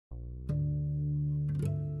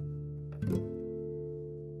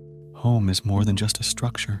Home is more than just a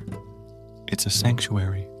structure. It's a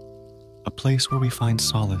sanctuary, a place where we find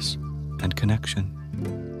solace and connection.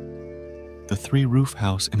 The three-roof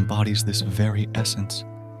house embodies this very essence,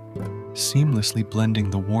 seamlessly blending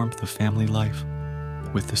the warmth of family life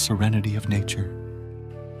with the serenity of nature.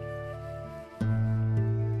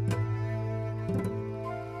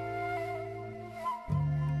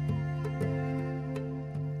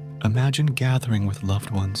 Imagine gathering with loved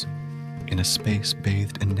ones in a space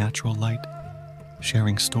bathed in natural light,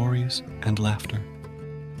 sharing stories and laughter.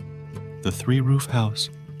 The three-roof house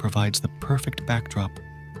provides the perfect backdrop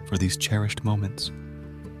for these cherished moments.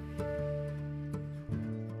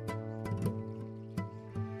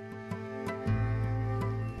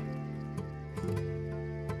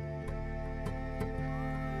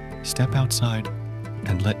 Step outside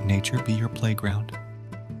and let nature be your playground.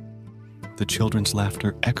 The children's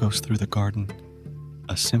laughter echoes through the garden,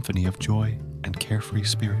 a symphony of joy and carefree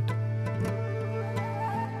spirit.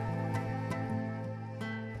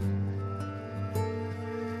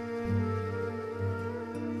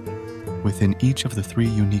 Within each of the three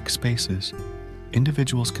unique spaces,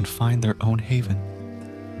 individuals can find their own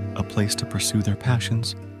haven, a place to pursue their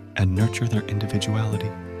passions and nurture their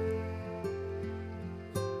individuality.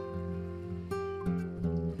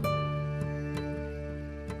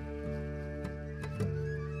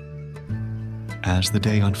 As the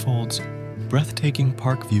day unfolds, breathtaking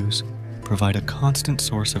park views provide a constant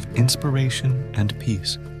source of inspiration and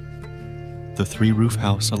peace. The three-roof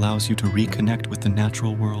house allows you to reconnect with the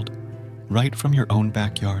natural world right from your own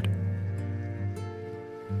backyard.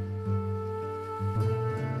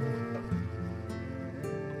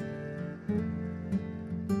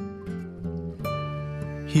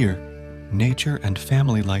 Here, nature and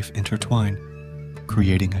family life intertwine,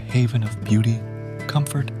 creating a haven of beauty,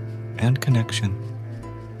 comfort, and connection.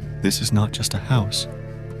 This is not just a house.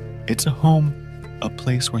 It's a home, a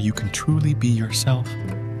place where you can truly be yourself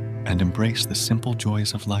and embrace the simple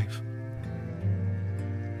joys of life.